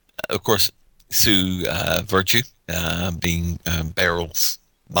company. Of course, Sue Virtue, being Beryl's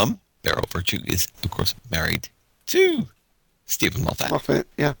mum. Beryl Virtue is, of course, married to Stephen Moffat. Moffat,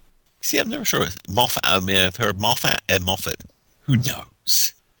 yeah. See, I'm never sure. Moffat, I mean, I've heard Moffat and Moffat. Who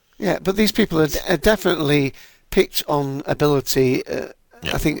knows? Yeah, but these people are definitely picked on ability,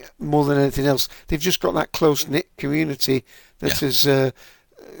 I think, more than anything else. They've just got that close-knit community that has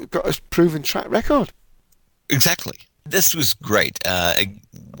got a proven track record. Exactly. This was great.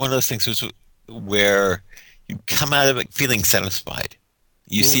 One of those things was where you come out of it feeling satisfied.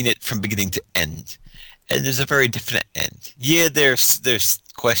 You've seen it from beginning to end. And there's a very definite end. Yeah, there's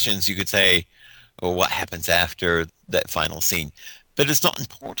questions you could say, well, what happens after that final scene? But it's not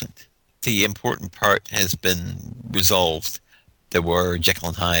important. The important part has been resolved. There were Jekyll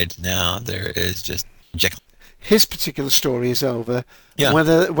and Hyde. Now there is just Jekyll. His particular story is over. Yeah.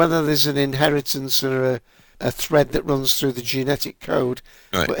 Whether there's an inheritance or a thread that runs through the genetic code,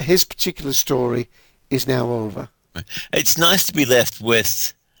 Right. but his particular story is now over. It's nice to be left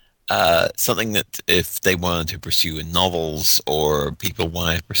with something that if they wanted to pursue in novels or people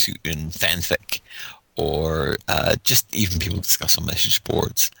wanted to pursue in fanfic or just even people discuss on message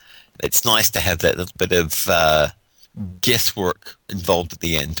boards, It's nice to have that little bit of guesswork involved at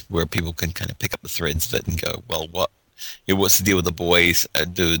the end, where people can kind of pick up the threads of it and go, well, what's the deal with the boys?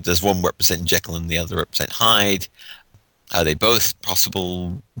 Does one represent Jekyll and the other represent Hyde? Are they both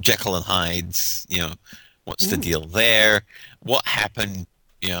possible Jekyll and Hydes? What's the deal there? What happened,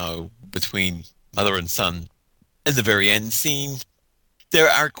 between mother and son in the very end scene? There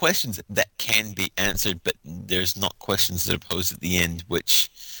are questions that can be answered, but there's not questions that are posed at the end, which...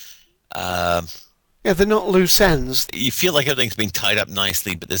 they're not loose ends. You feel like everything's been tied up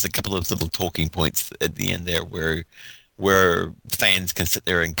nicely, but there's a couple of little talking points at the end there where fans can sit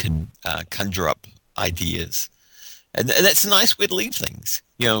there and can conjure up ideas. And that's a nice way to leave things,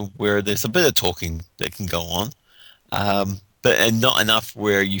 where there's a bit of talking that can go on, but not enough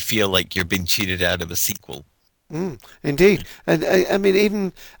where you feel like you're being cheated out of a sequel. Indeed. And I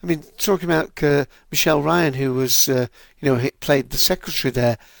mean, talking about Michelle Ryan, who was, played the secretary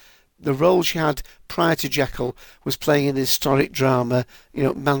there, the role she had prior to Jekyll was playing an historic drama,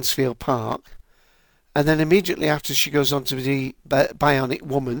 Mansfield Park. And then immediately after, she goes on to be Bionic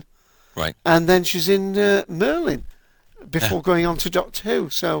Woman. Right. And then she's in Merlin before going on to Doctor Who.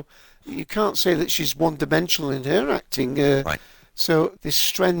 So you can't say that she's one-dimensional in her acting. Right. So this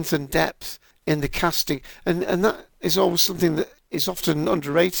strength and depth in the casting, and that is always something that is often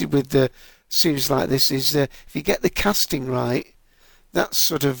underrated with the series like this, is if you get the casting right, that's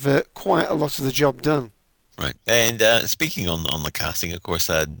sort of quite a lot of the job done. Right. And speaking on the casting, of course,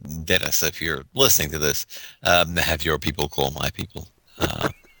 Dennis, if you're listening to this, have your people call my people.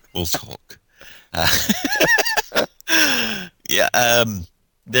 We'll talk.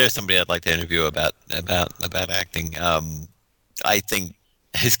 There's somebody I'd like to interview about acting. I think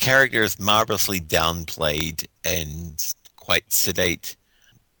his character is marvelously downplayed and quite sedate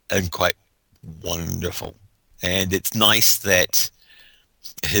and quite wonderful. And it's nice that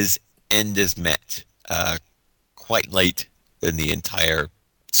his end is met quite late in the entire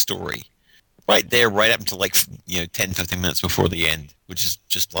story. Right there, right up until 10, 15 minutes before the end, which is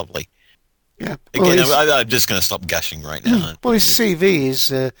just lovely. Yeah. Again, I'm just going to stop gushing right now. Well, his CV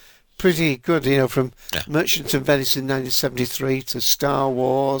is pretty good, from Merchant of Venice in 1973 to Star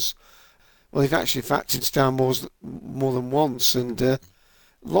Wars. Well, he's actually acted in Star Wars more than once, and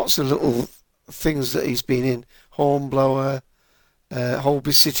lots of little things that he's been in. Hornblower,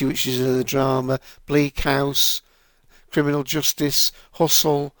 Holby City, which is a drama, Bleak House, Criminal Justice,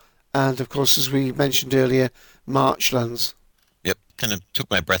 Hustle, and, of course, as we mentioned earlier, Marchlands. Yep, kind of took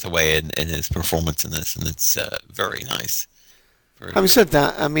my breath away in his performance in this, and it's very nice. Having said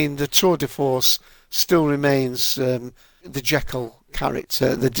that, I mean, the tour de force still remains the Jekyll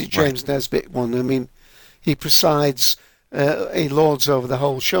character, the James Nesbitt one. I mean, he presides, he lords over the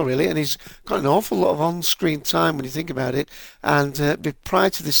whole show, really, and he's got an awful lot of on-screen time when you think about it. And prior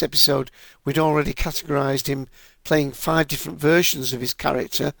to this episode, we'd already categorised him playing 5 different versions of his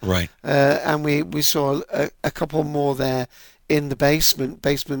character. Right. And we saw a couple more there in the basement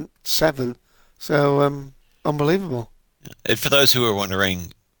 7. So, unbelievable. And for those who are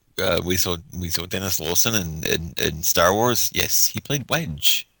wondering, we saw Dennis Lawson in Star Wars. Yes, he played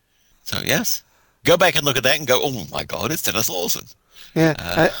Wedge. So yes, go back and look at that and go, oh my God, it's Dennis Lawson.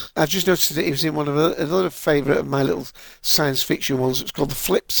 Yeah, I've just noticed that he was in one of another favourite of my little science fiction ones. It's called The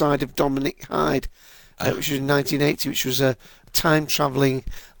Flip Side of Dominic Hyde, which was in 1980, which was a time-travelling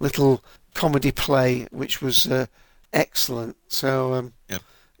little comedy play, which was excellent. So,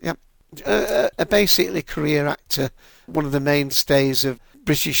 a basically career actor, one of the mainstays of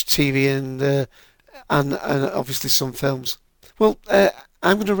British TV and obviously some films. Well,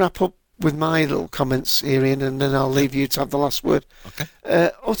 I'm going to wrap up with my little comments here, Ian, and then I'll leave you to have the last word.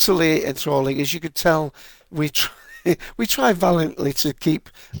 Okay. Utterly enthralling. As you could tell, we try valiantly to keep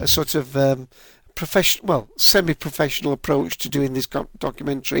a sort of semi-professional approach to doing this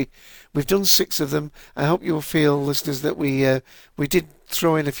documentary. We've done 6 of them. I hope you'll feel, listeners, that we did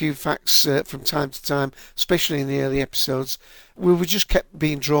throw in a few facts from time to time, especially in the early episodes. We just kept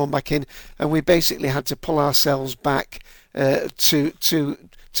being drawn back in, and we basically had to pull ourselves back to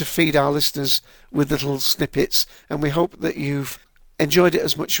feed our listeners with little snippets, and we hope that you've enjoyed it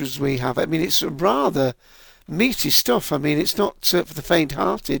as much as we have. I mean, it's rather meaty stuff. I mean, it's not for the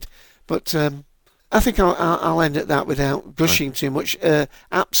faint-hearted, but I think I'll end at that without gushing too much.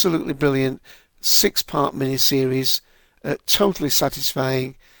 Absolutely brilliant 6-part miniseries, totally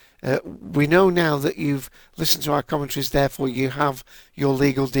satisfying. We know now that you've listened to our commentaries, therefore you have your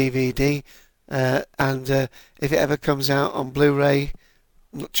legal DVD, and if it ever comes out on Blu-ray,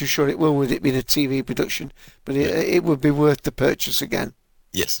 I'm not too sure it will, with it being a TV production, but it would be worth the purchase again.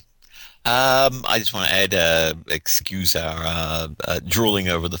 Yes. I just want to add, excuse our drooling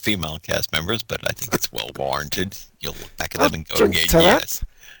over the female cast members, but I think it's well warranted. You'll look back at them and go, yes.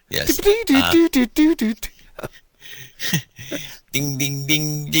 Yes. Ding, ding,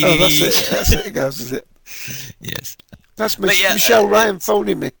 ding, ding. Oh, that's it. That's it. It goes, is it? Yes. That's Michelle Ryan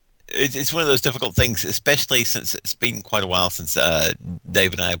phoning me. It's one of those difficult things, especially since it's been quite a while since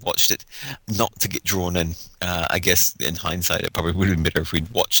Dave and I have watched it, not to get drawn in. I guess in hindsight, it probably would have been better if we'd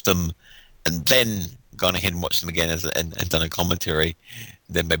watched them and then gone ahead and watched them again and done a commentary.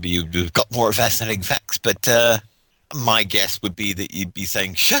 Then maybe you'd have got more fascinating facts. But my guess would be that you'd be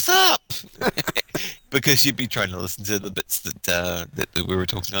saying, shut up! Because you'd be trying to listen to the bits that we were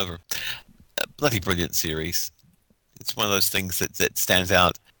talking over. A bloody brilliant series. It's one of those things that stands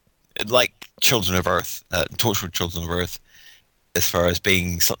out. Like Children of Earth, Torchwood Children of Earth, as far as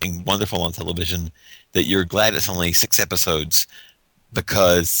being something wonderful on television, that you're glad it's only 6 episodes,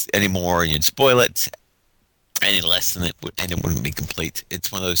 because any more and you'd spoil it, any less than it wouldn't be complete.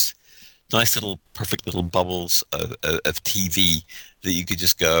 It's one of those nice little, perfect little bubbles of TV that you could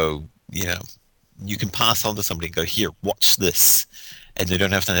just go, you can pass on to somebody and go, here, watch this, and they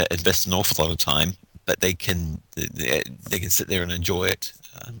don't have to invest an awful lot of time, but they can sit there and enjoy it.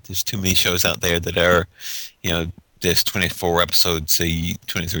 There's too many shows out there that are, there's 24 episodes,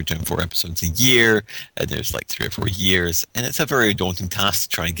 24 episodes a year, and there's like 3 or 4 years, and it's a very daunting task to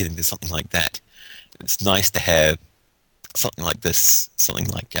try and get into something like that. It's nice to have something like this, something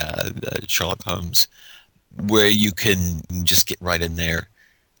like Sherlock Holmes, where you can just get right in there,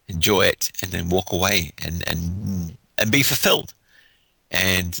 enjoy it, and then walk away and be fulfilled.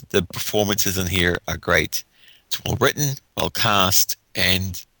 And the performances in here are great. It's well written, well cast,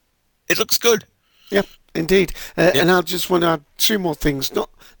 and it looks good. Yeah, indeed. And I just want to add 2 more things, not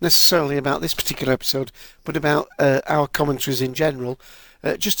necessarily about this particular episode, but about our commentaries in general.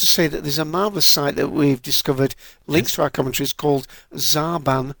 Just to say that there's a marvellous site that we've discovered, links to our commentaries, called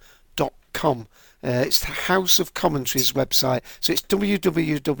zarban.com. It's the House of Commentaries website. So it's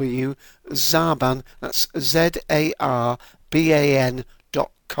www.zarban, that's zarban.com.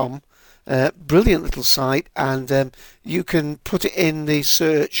 Brilliant little site, and you can put it in the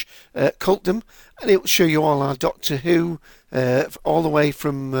search Cultdom, and it will show you all our Doctor Who, all the way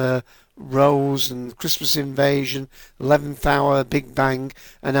from Rose and Christmas Invasion, 11th Hour, Big Bang,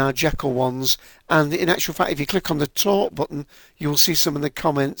 and our Jekyll ones. And in actual fact, if you click on the talk button, you'll see some of the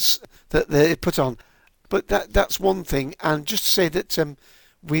comments that they put on. But that's one thing. And just to say that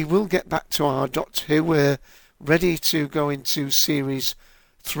we will get back to our Doctor Who. We're ready to go into Series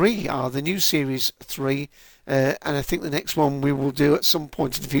 3, the new Series 3. And I think the next one we will do at some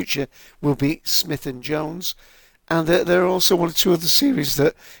point in the future will be Smith and Jones. And there are also 1 or 2 other series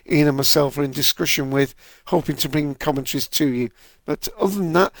that Ian and myself are in discussion with, hoping to bring commentaries to you. But other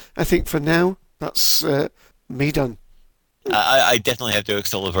than that, I think for now, that's me done. I definitely have to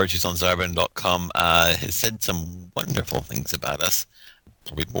extol the virtues on Zarban.com. Has said some wonderful things about us,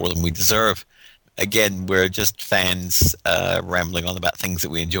 probably more than we deserve. Again, we're just fans rambling on about things that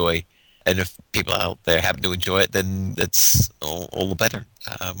we enjoy. And if people out there happen to enjoy it, then that's all the better.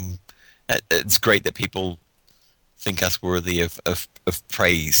 It's great that people think us worthy of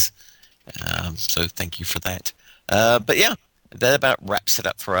praise. So thank you for that. But yeah, that about wraps it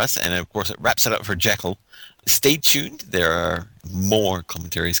up for us. And of course, it wraps it up for Jekyll. Stay tuned. There are more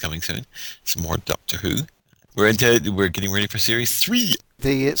commentaries coming soon. Some more Doctor Who. We're getting ready for Series 3.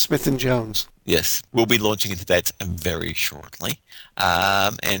 The Smith and Jones. Yes, we'll be launching into that very shortly.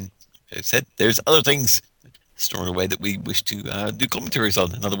 And as I said, there's other things stored away that we wish to do commentaries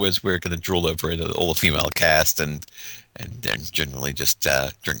on. In other words, we're going to drool over it, all the female cast, and generally just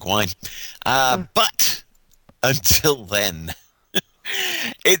drink wine. But until then,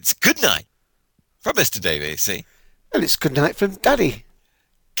 it's good night from Mr. Dave AC. And it's good night from Daddy.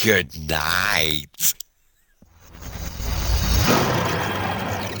 Good night.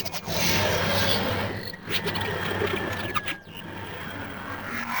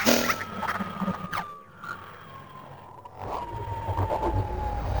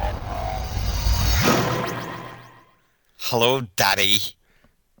 Hello, Daddy.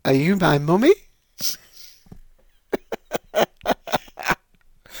 Are you my mummy?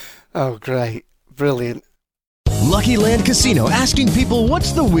 Oh, great. Brilliant. Lucky Land Casino, asking people,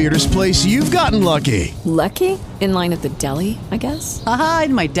 what's the weirdest place you've gotten lucky? Lucky? In line at the deli, I guess? Aha,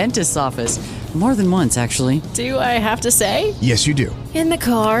 in my dentist's office. More than once, actually. Do I have to say? Yes, you do. In the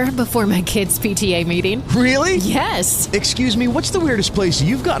car before my kids' PTA meeting. Really? Yes. Excuse me, what's the weirdest place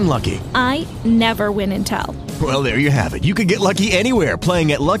you've gotten lucky? I never win and tell. Well, there you have it. You can get lucky anywhere,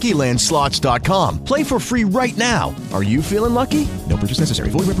 playing at LuckyLandSlots.com. Play for free right now. Are you feeling lucky? No purchase necessary.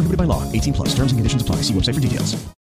 Void where prohibited by law. 18 plus. Terms and conditions apply. See website for details.